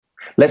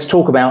Let's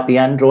talk about the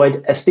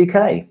Android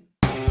SDK.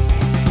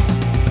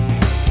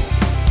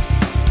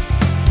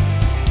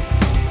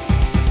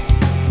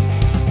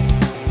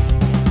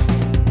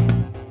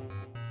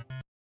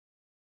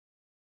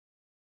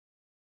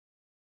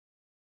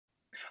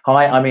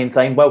 Hi, I'm Ian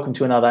Thane. Welcome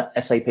to another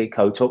SAP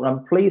Code Talk, and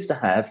I'm pleased to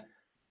have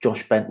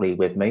Josh Bentley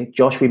with me.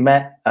 Josh, we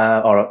met,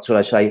 or should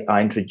I say, I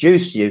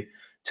introduced you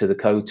to the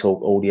Code Talk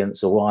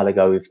audience a while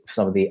ago with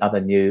some of the other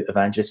new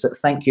evangelists, but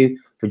thank you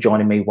for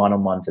joining me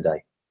one-on-one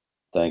today.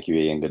 Thank you,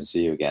 Ian. Good to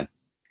see you again.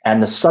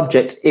 And the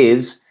subject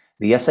is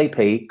the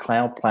SAP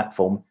Cloud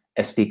Platform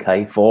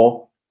SDK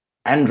for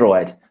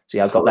Android.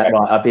 See, I've got that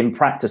right. I've been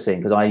practicing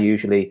because I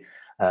usually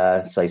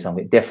say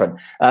something different.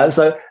 I've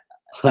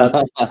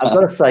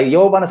got to say,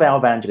 you're one of our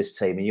evangelist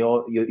team, and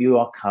you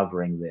are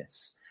covering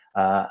this.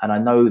 And I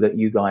know that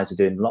you guys are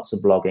doing lots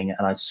of blogging,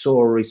 and I saw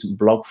a recent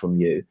blog from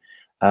you.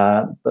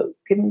 But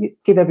can you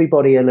give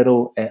everybody a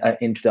little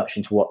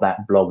introduction to what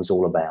that blog is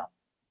all about?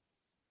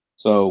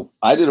 So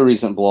I did a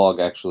recent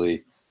blog,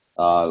 actually,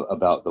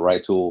 about the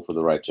right tool for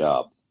the right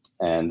job.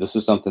 And this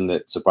is something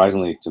that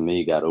surprisingly to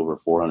me got over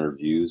 400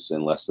 views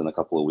in less than a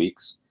couple of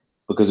weeks,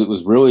 because it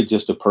was really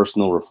just a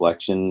personal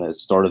reflection at the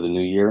start of the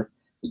new year.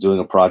 I was doing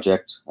a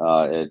project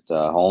at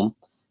home,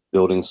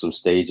 building some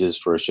stages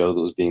for a show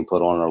that was being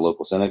put on in our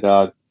local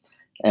synagogue.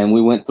 And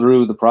we went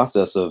through the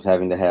process of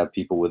having to have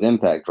people with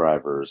impact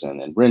drivers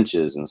and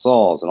wrenches and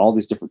saws and all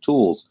these different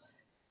tools.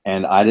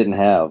 And I didn't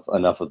have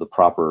enough of the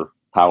proper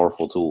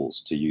powerful tools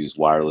to use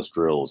wireless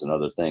drills and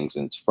other things.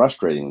 And it's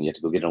frustrating when you have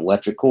to go get an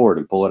electric cord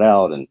and pull it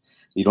out, and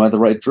you don't have the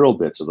right drill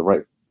bits or the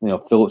right,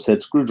 Phillips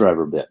head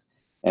screwdriver bit.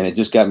 And it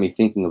just got me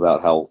thinking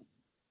about how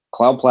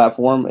Cloud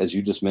Platform, as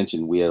you just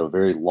mentioned, we had a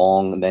very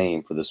long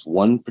name for this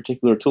one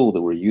particular tool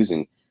that we're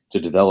using to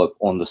develop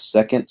on the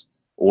second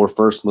or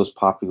first most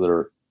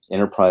popular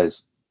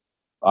enterprise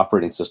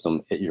operating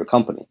system at your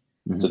company.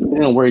 Mm-hmm. So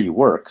depending on where you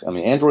work, I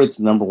mean, Android's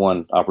the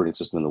 #1 operating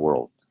system in the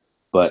world.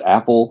 But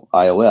Apple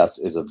iOS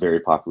is a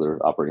very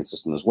popular operating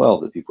system as well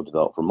that people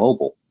develop for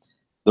mobile.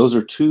 Those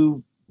are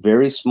two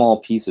very small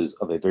pieces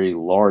of a very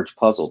large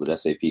puzzle that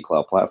SAP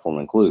Cloud Platform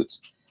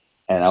includes.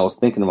 And I was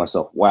thinking to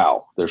myself,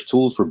 wow, there's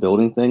tools for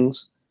building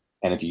things.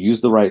 And if you use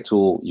the right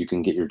tool, you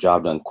can get your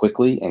job done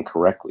quickly and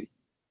correctly.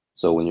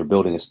 So when you're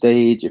building a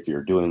stage, if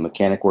you're doing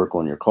mechanic work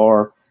on your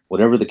car,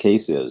 whatever the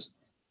case is,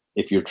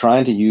 if you're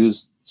trying to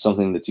use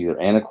something that's either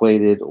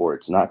antiquated or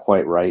it's not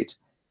quite right,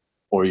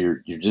 or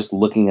you're just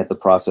looking at the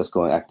process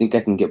going, I think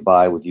I can get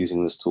by with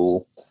using this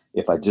tool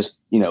if I just,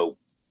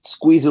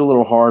 squeeze it a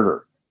little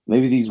harder.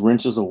 Maybe these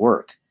wrenches will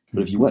work.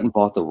 But if you went and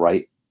bought the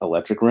right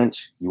electric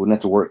wrench, you wouldn't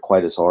have to work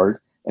quite as hard.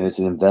 And it's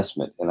an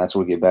investment. And that's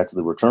where we get back to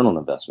the return on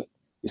investment.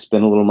 You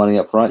spend a little money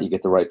up front, you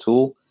get the right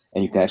tool,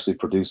 and you can actually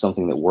produce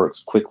something that works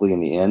quickly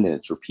in the end, and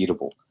it's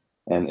repeatable.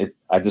 And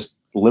I just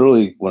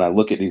literally, when I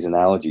look at these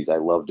analogies, I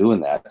love doing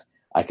that.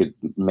 I could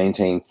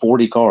maintain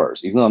 40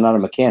 cars, even though I'm not a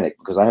mechanic,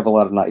 because I have a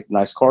lot of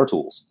nice car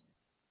tools.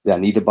 Did I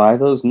need to buy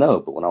those? No.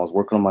 But when I was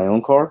working on my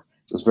own car,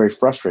 it was very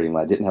frustrating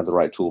when I didn't have the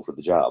right tool for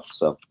the job.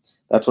 So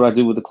that's what I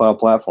do with the Cloud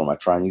Platform. I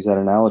try and use that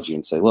analogy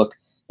and say, look,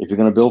 if you're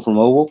going to build for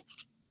mobile,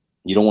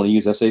 you don't want to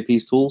use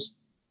SAP's tools?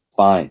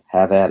 Fine,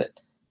 have at it.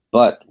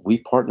 But we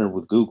partnered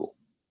with Google.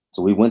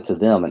 So we went to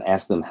them and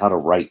asked them how to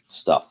write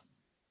stuff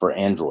for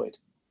Android.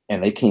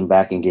 And they came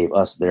back and gave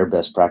us their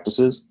best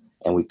practices.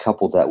 And we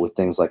coupled that with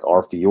things like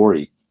our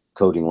Fiori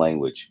coding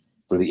language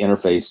for the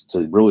interface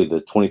to really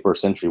the 21st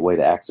century way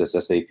to access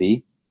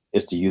SAP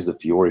is to use the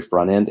Fiori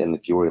front end and the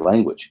Fiori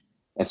language.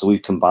 And so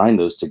we've combined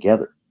those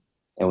together.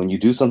 And when you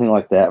do something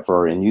like that for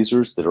our end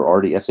users that are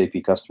already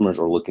SAP customers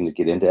or looking to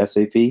get into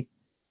SAP,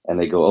 and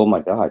they go, oh my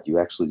God, you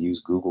actually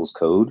use Google's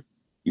code?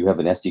 You have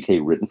an SDK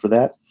written for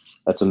that?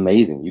 That's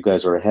amazing. You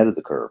guys are ahead of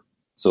the curve.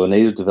 So a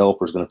native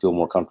developer is going to feel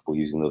more comfortable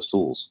using those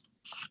tools.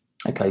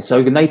 Okay,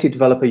 so the native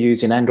developer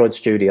using Android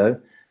Studio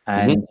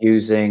and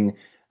using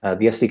the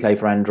SDK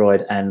for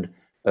Android and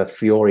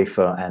Fiori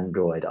for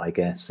Android, I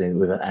guess,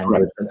 with an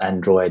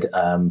Android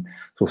sort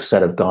of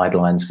set of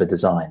guidelines for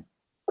design.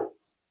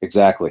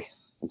 Exactly.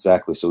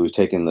 So we've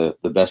taken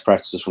the best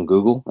practices from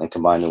Google and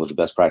combined them with the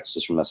best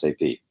practices from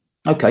SAP.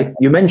 Okay,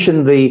 you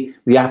mentioned the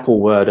Apple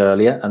word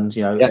earlier, and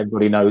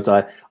everybody knows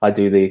I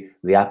do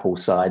the Apple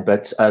side.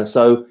 But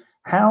so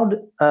how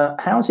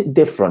is it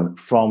different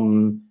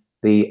from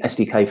the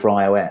SDK for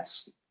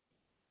iOS?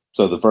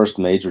 So the first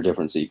major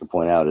difference that you can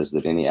point out is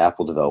that any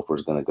Apple developer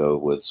is going to go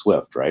with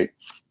Swift, right?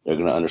 They're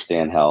going to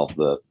understand how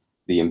the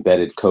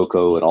embedded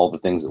Cocoa and all the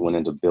things that went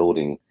into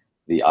building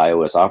the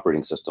iOS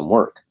operating system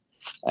work.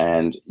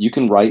 And you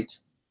can write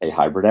a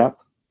hybrid app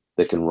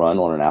that can run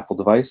on an Apple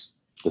device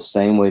the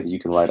same way that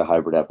you can write a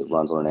hybrid app that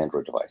runs on an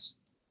Android device.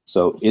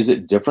 So is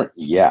it different?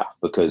 Yeah,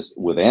 because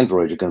with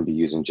Android, you're going to be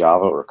using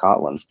Java or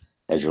Kotlin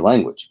as your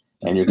language.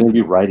 And you're going to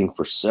be writing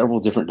for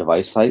several different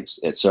device types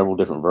at several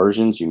different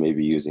versions. You may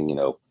be using,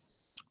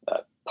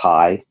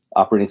 Pi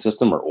operating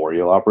system or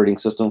Oreo operating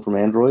system from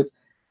Android.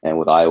 And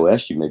with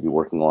iOS, you may be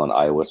working on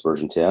iOS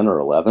version 10 or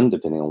 11,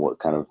 depending on what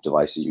kind of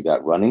devices you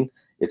got running.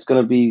 It's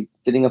going to be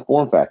fitting a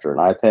form factor, an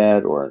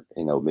iPad or,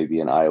 maybe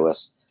an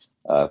iOS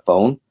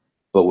phone.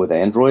 But with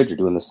Android, you're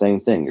doing the same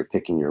thing. You're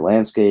picking your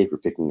landscape, you're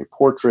picking your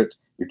portrait,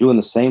 you're doing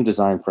the same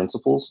design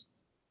principles.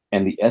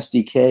 And the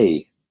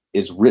SDK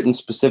is written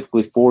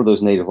specifically for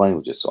those native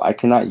languages. So I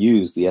cannot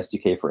use the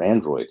SDK for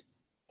Android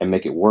and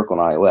make it work on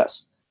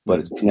iOS, but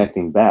it's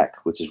connecting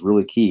back, which is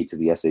really key to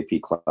the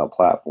SAP Cloud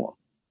Platform.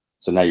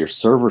 So now your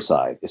server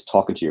side is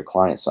talking to your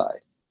client side.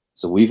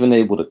 So we've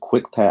enabled a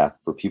quick path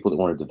for people that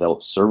want to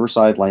develop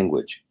server-side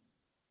language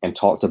and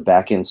talk to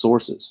back-end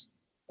sources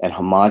and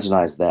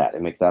homogenize that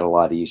and make that a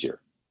lot easier.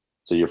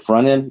 So your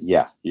front end,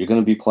 yeah, you're going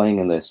to be playing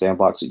in the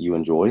sandbox that you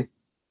enjoy.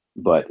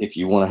 But if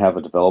you want to have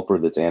a developer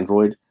that's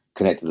Android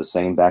connect to the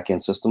same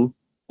back-end system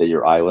that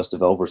your iOS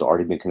developers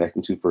already been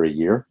connecting to for a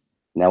year,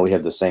 now we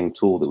have the same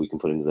tool that we can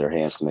put into their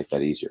hands to make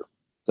that easier.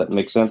 Does that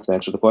make sense to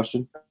answer the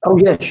question? Oh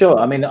yeah, sure.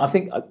 I mean, I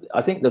think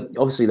that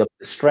obviously the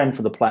strength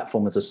of the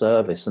platform as a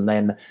service, and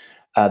then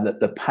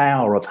the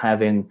power of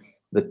having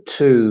the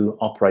two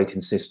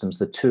operating systems,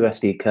 the two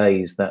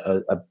SDKs that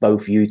are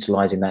both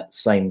utilizing that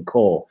same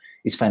core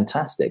is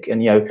fantastic.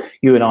 And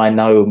you and I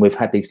know, and we've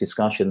had these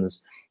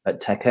discussions at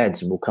Tech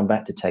Eds, and we'll come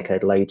back to Tech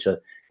Ed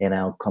later in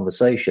our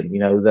conversation.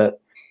 That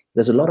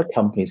there's a lot of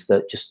companies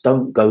that just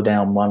don't go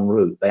down one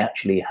route. They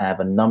actually have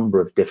a number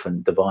of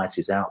different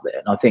devices out there.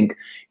 And I think,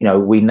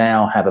 we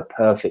now have a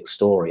perfect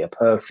story, a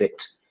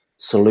perfect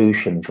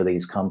solution for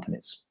these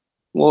companies.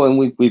 Well, and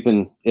we've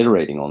been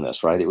iterating on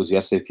this, right? It was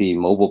the SAP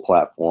mobile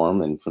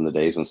platform, and from the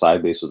days when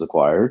Sybase was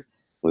acquired,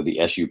 with the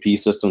SUP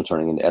system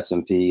turning into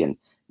SMP, and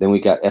then we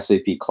got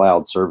SAP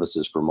Cloud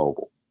Services for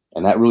mobile.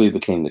 And that really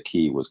became the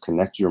key, was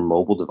connect your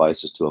mobile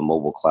devices to a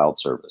mobile cloud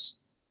service.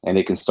 And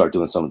it can start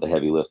doing some of the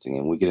heavy lifting.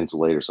 And we get into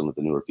later some of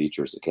the newer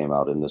features that came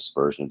out in this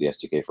version of the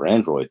SDK for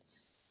Android.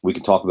 We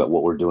can talk about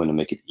what we're doing to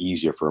make it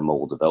easier for a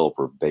mobile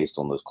developer based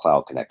on those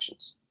cloud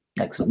connections.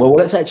 Excellent. Well,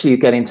 let's actually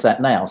get into that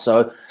now.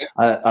 So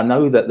I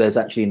know that there's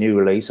actually a new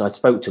release. I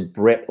spoke to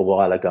Britt a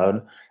while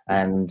ago,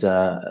 and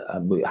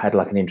we had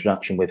like an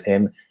introduction with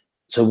him.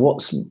 So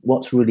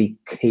what's really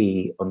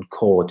key and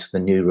core to the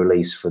new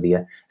release for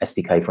the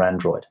SDK for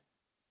Android?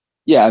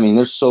 Yeah, I mean,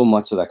 there's so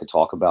much that I could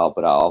talk about,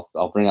 but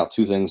I'll bring out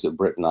two things that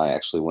Britt and I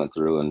actually went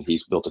through, and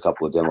he's built a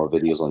couple of demo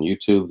videos on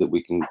YouTube that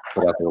we can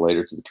put out there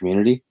later to the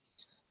community.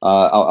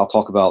 I'll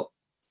talk about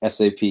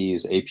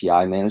SAP's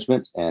API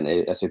management and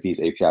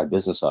SAP's API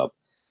Business Hub.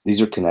 These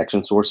are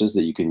connection sources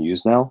that you can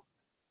use now,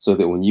 so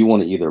that when you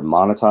want to either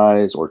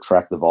monetize or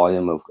track the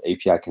volume of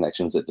API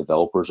connections that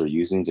developers are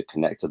using to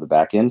connect to the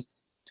backend,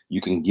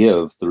 you can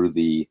give through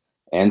the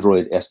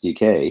Android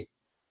SDK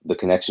the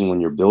connection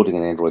when you're building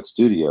an Android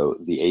Studio,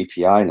 the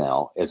API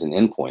now as an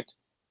endpoint,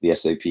 the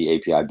SAP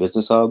API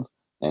Business Hub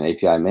and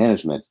API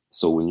management.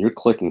 So when you're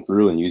clicking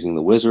through and using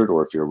the wizard,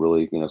 or if you're a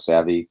really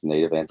savvy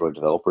native Android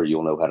developer,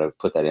 you'll know how to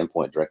put that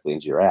endpoint directly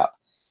into your app.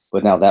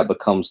 But now that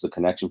becomes the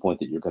connection point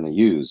that you're going to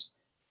use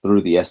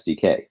through the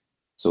SDK.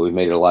 So we've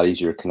made it a lot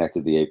easier to connect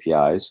to the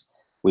APIs.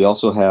 We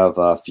also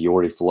have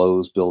Fiori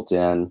flows built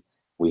in.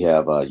 We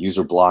have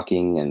user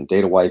blocking and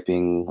data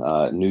wiping,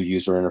 new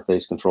user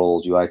interface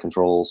controls, UI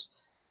controls.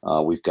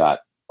 We've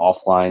got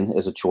offline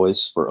as a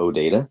choice for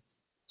OData.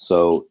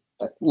 So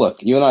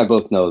look, you and I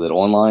both know that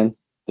online,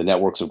 the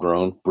networks have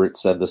grown. Britt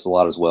said this a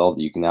lot as well,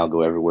 that you can now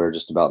go everywhere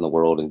just about in the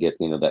world and get,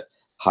 that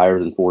higher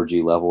than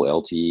 4G level,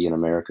 LTE in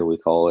America, we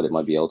call it. It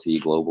might be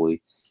LTE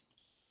globally.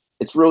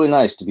 It's really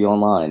nice to be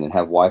online and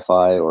have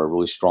Wi-Fi or a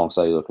really strong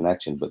cellular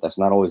connection, but that's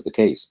not always the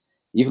case.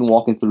 Even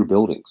walking through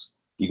buildings,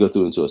 you go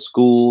through into a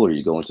school or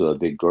you go into a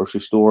big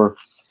grocery store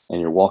and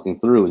you're walking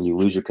through and you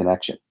lose your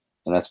connection.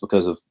 And that's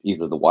because of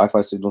either the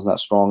Wi-Fi signal is not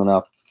strong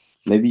enough.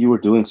 Maybe you were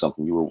doing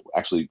something. You were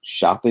actually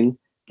shopping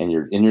and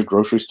you're in your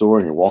grocery store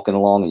and you're walking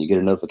along and you get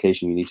a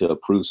notification you need to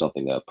approve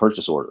something, a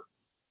purchase order.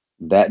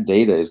 That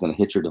data is going to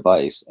hit your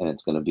device and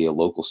it's going to be a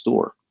local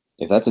store.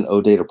 If that's an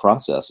OData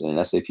process in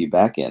an SAP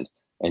backend,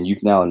 and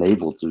you've now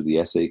enabled through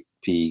the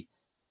SAP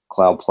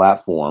Cloud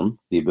Platform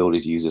the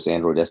ability to use this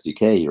Android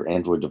SDK, your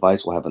Android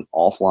device will have an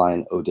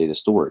offline OData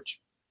storage.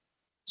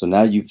 So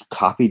now you've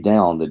copied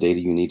down the data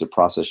you need to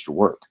process your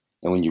work.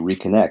 And when you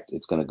reconnect,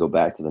 it's going to go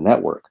back to the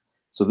network.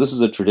 So this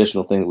is a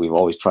traditional thing that we've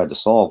always tried to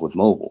solve with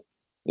mobile,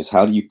 is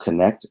how do you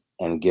connect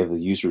and give the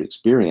user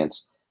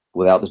experience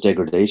without the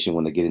degradation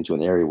when they get into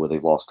an area where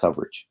they've lost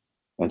coverage.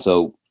 And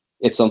so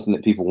it's something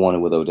that people wanted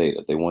with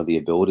OData. They wanted the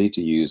ability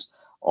to use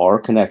our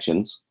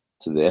connections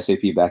to the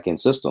SAP backend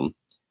system,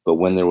 but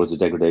when there was a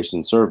degradation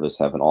in service,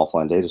 have an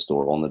offline data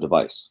store on the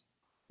device.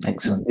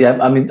 Excellent. Yeah,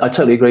 I mean, I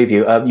totally agree with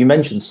you. You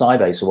mentioned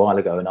Sybase a while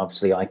ago, and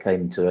obviously I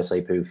came to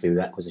SAP through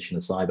the acquisition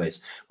of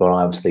Sybase, where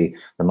I was the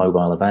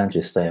mobile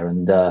evangelist there,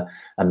 and the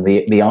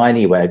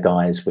Anywhere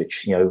guys,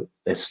 which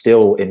they're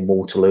still in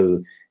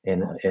Waterloo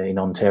in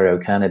Ontario,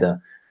 Canada,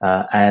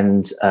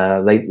 and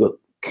they were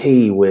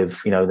key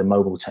with the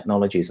mobile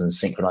technologies and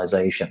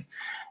synchronization.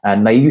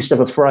 And they used to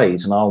have a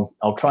phrase, and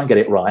I'll try and get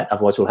it right,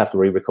 otherwise we'll have to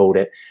re-record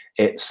it.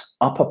 It's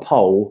up a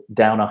pole,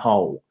 down a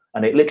hole.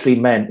 And it literally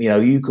meant,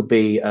 you could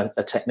be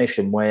a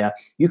technician where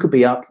you could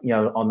be up,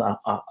 on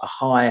a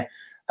high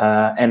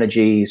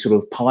energy sort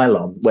of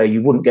pylon where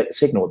you wouldn't get the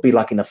signal. It'd be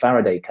like in a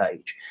Faraday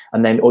cage,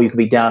 and then, or you could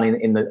be down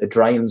in a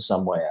drain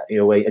somewhere, you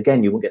know, where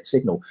again you wouldn't get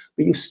signal,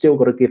 but you've still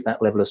got to give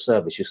that level of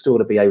service. You've still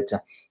got to be able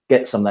to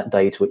get some of that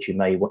data which you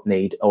may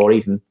need, or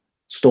even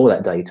store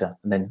that data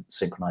and then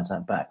synchronize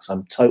that back. So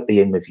I'm totally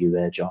in with you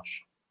there,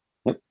 Josh.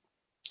 Yep.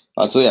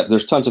 So yeah,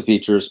 there's tons of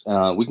features.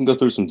 We can go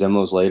through some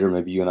demos later.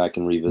 Maybe you and I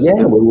can revisit.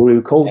 Yeah, we'll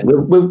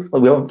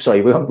record.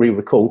 Sorry, we won't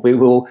re-record. We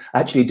will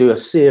actually do a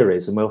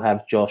series, and we'll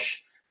have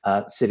Josh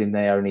sitting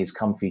there in his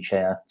comfy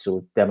chair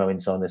to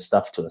demoing some of this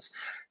stuff to us.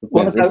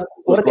 Let's talk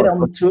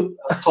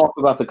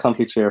about the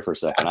comfy chair for a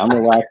second. I'm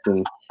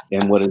relaxing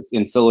in what is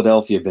in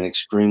Philadelphia been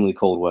extremely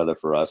cold weather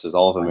for us, as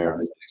all of America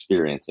has been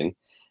experiencing.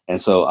 And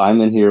so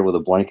I'm in here with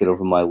a blanket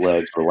over my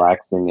legs,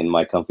 relaxing in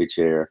my comfy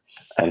chair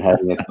and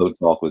having a code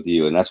talk with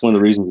you. And that's one of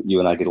the reasons that you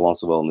and I get along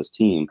so well in this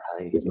team,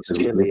 is because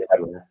we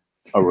have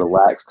a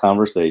relaxed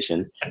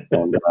conversation.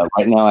 And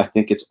right now, I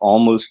think it's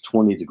almost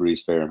 20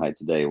 degrees Fahrenheit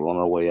today. We're on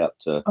our way up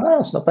to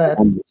it's not bad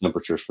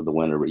temperatures for the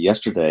winter. But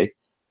yesterday,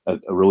 a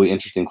really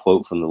interesting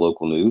quote from the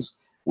local news: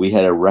 we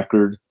had a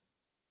record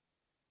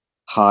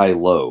high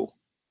low.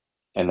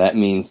 And that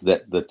means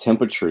that the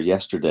temperature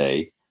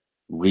yesterday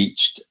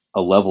reached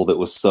a level that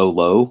was so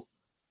low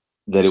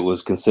that it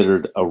was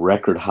considered a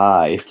record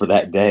high for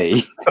that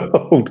day.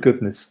 Oh,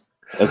 goodness.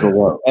 As a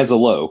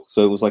low.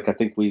 So it was like, I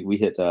think we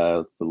hit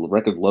the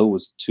record low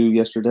was 2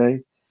 yesterday,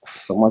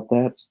 something like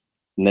that.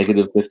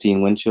 Negative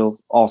 15 wind chill.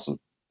 Awesome.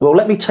 Well,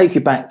 let me take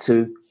you back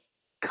to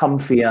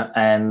comfier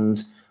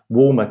and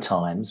warmer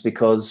times,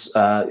 because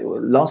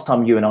last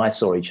time you and I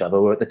saw each other,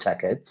 we were at the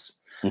Tech Eds.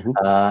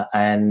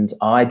 And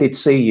I did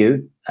see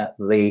you at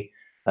the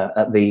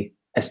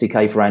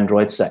SDK for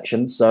Android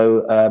section.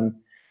 So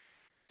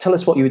tell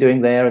us what you were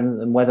doing there,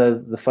 and whether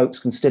the folks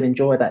can still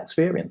enjoy that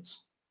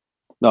experience.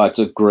 No, it's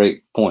a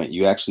great point.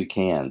 You actually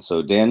can.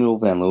 So Daniel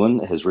Van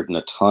Leeuwen has written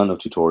a ton of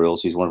tutorials.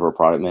 He's one of our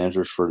product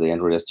managers for the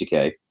Android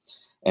SDK.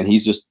 And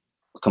he's just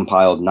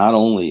compiled not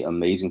only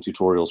amazing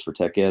tutorials for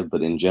TechEd,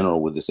 but in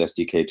general with this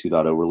SDK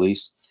 2.0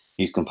 release.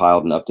 He's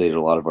compiled and updated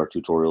a lot of our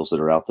tutorials that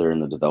are out there in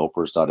the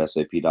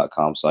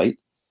developers.sap.com site.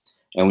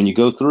 And when you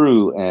go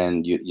through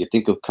and you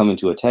think of coming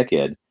to a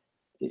TechEd,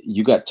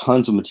 you got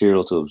tons of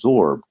material to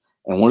absorb.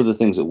 And one of the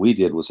things that we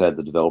did was had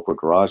the developer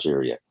garage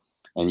area.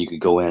 And you could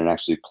go in and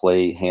actually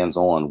play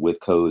hands-on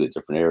with code at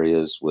different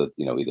areas with,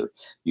 you know, either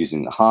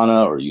using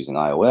HANA or using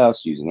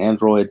iOS, using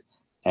Android.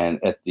 And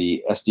at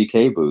the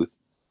SDK booth,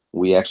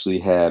 we actually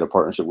had a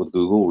partnership with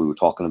Google. We were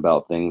talking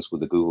about things with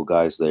the Google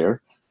guys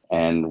there.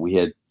 And we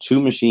had 2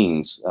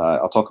 machines.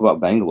 I'll talk about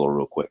Bangalore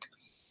real quick.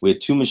 We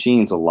had 2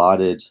 machines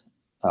allotted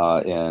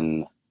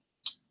in,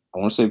 I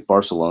want to say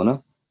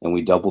Barcelona, and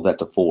we doubled that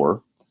to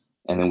 4.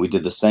 And then we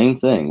did the same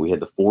thing. We had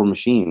the 4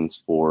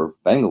 machines for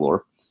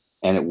Bangalore,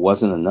 and it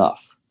wasn't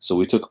enough. So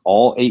we took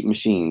all 8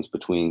 machines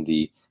between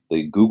the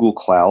Google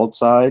Cloud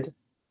side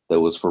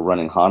that was for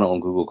running HANA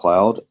on Google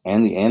Cloud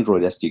and the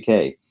Android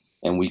SDK.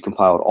 And we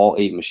compiled all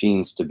 8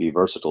 machines to be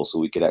versatile so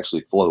we could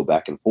actually flow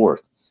back and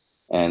forth.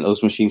 And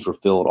those machines were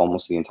filled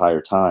almost the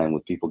entire time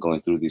with people going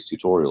through these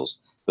tutorials.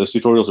 Those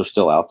tutorials are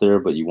still out there,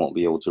 but you won't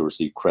be able to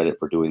receive credit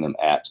for doing them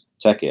at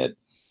TechEd.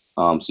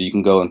 So you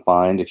can go and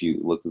find, if you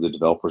look through the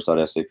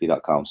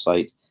developers.sap.com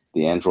site,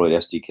 the Android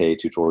SDK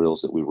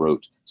tutorials that we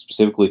wrote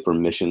specifically for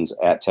missions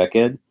at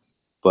TechEd.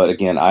 But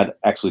again, I'd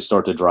actually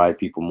start to drive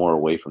people more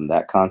away from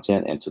that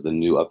content and to the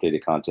new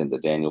updated content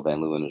that Daniel Van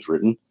Leeuwen has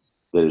written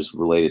that is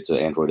related to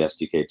Android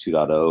SDK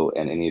 2.0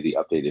 and any of the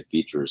updated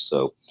features.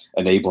 So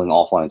enabling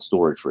offline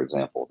storage, for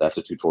example, that's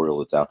a tutorial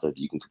that's out there that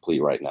you can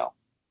complete right now.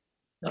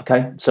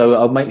 Okay, so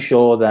I'll make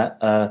sure that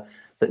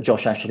that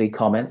Josh actually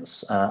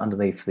comments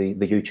underneath the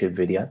YouTube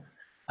video.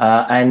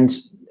 And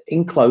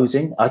in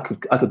closing, I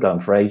could go on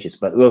for ages,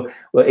 but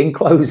well in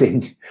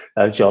closing,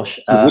 Josh,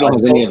 we don't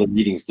have any other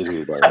meetings to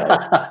do today.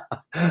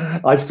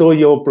 I saw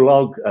your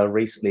blog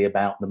recently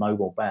about the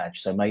mobile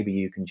badge, so maybe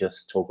you can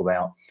just talk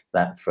about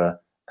that for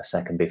a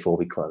second before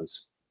we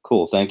close.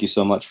 Cool, thank you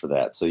so much for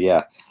that. So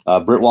yeah,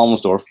 Britt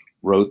Walmsdorf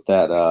wrote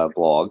that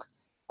blog.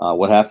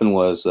 What happened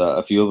was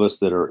a few of us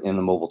that are in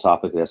the mobile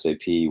topic at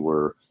SAP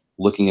were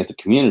looking at the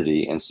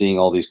community and seeing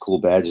all these cool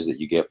badges that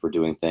you get for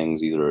doing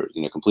things, either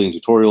completing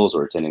tutorials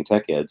or attending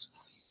tech eds.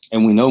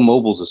 And we know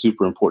mobile is a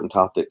super important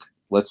topic.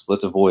 Let's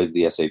avoid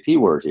the SAP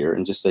word here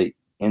and just say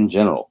in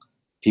general,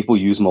 people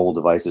use mobile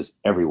devices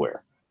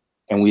everywhere,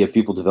 and we have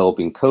people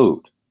developing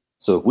code.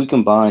 So if we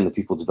combine the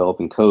people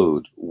developing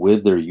code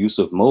with their use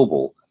of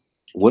mobile,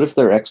 what if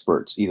they're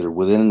experts either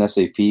within an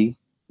SAP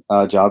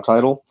job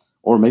title,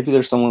 or maybe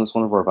there's someone that's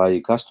one of our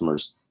valued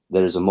customers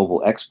that is a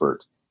mobile expert?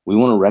 We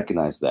want to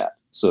recognize that.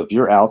 So if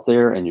you're out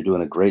there and you're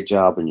doing a great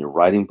job and you're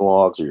writing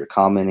blogs or you're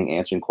commenting,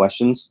 answering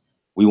questions,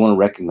 we want to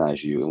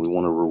recognize you and we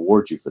want to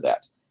reward you for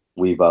that.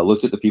 We've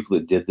looked at the people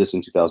that did this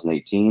in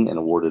 2018 and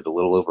awarded a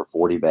little over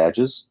 40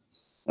 badges.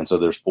 And so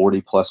there's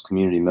 40 plus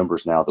community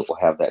members now that will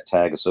have that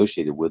tag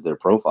associated with their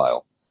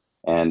profile.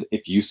 And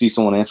if you see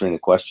someone answering a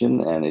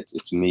question and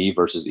it's me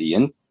versus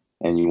Ian,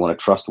 and you want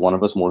to trust one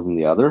of us more than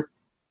the other,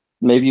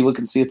 maybe you look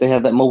and see if they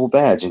have that mobile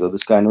badge and go,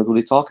 this guy knows what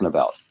he's talking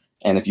about.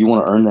 And if you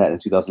want to earn that in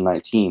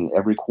 2019,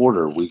 every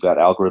quarter we've got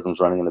algorithms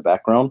running in the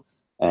background,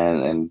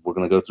 and we're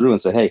going to go through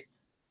and say, hey,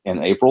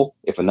 in April,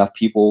 if enough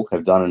people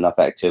have done enough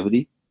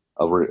activity,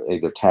 over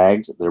either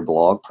tagged their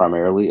blog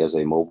primarily as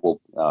a mobile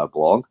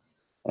blog,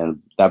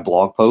 and that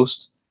blog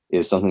post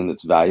is something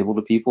that's valuable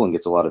to people and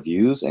gets a lot of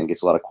views and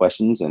gets a lot of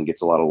questions and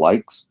gets a lot of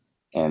likes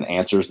and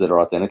answers that are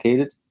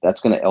authenticated,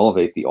 that's going to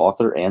elevate the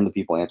author and the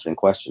people answering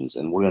questions.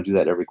 And we're going to do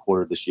that every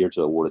quarter this year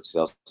to award a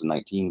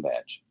 2019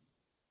 badge.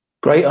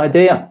 Great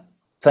idea.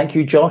 Thank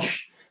you,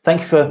 Josh. Thank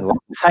you for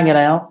hanging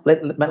out,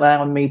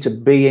 allowing me to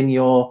be in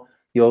your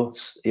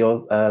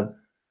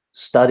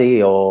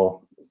study,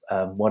 or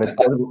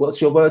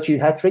what's your word you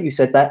had for it? You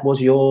said that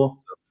was your...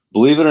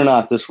 Believe it or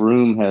not, this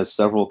room has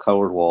several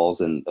colored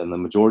walls, and the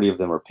majority of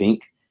them are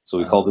pink. So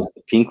we call this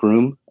the pink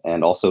room.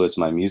 And also it's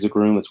my music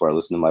room. It's where I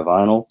listen to my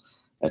vinyl.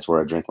 That's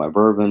where I drink my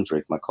bourbon,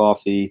 drink my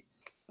coffee.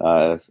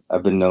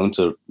 I've been known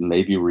to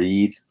maybe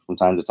read from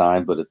time to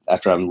time, but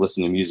after I'm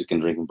listening to music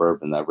and drinking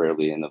bourbon, I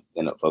rarely end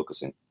up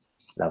focusing.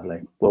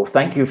 Lovely. Well,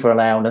 thank you for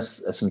allowing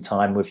us some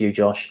time with you,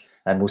 Josh,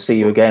 and we'll see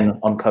you again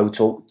on Co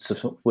Talk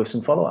with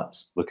some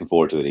follow-ups. Looking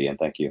forward to it, Ian.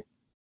 Thank you.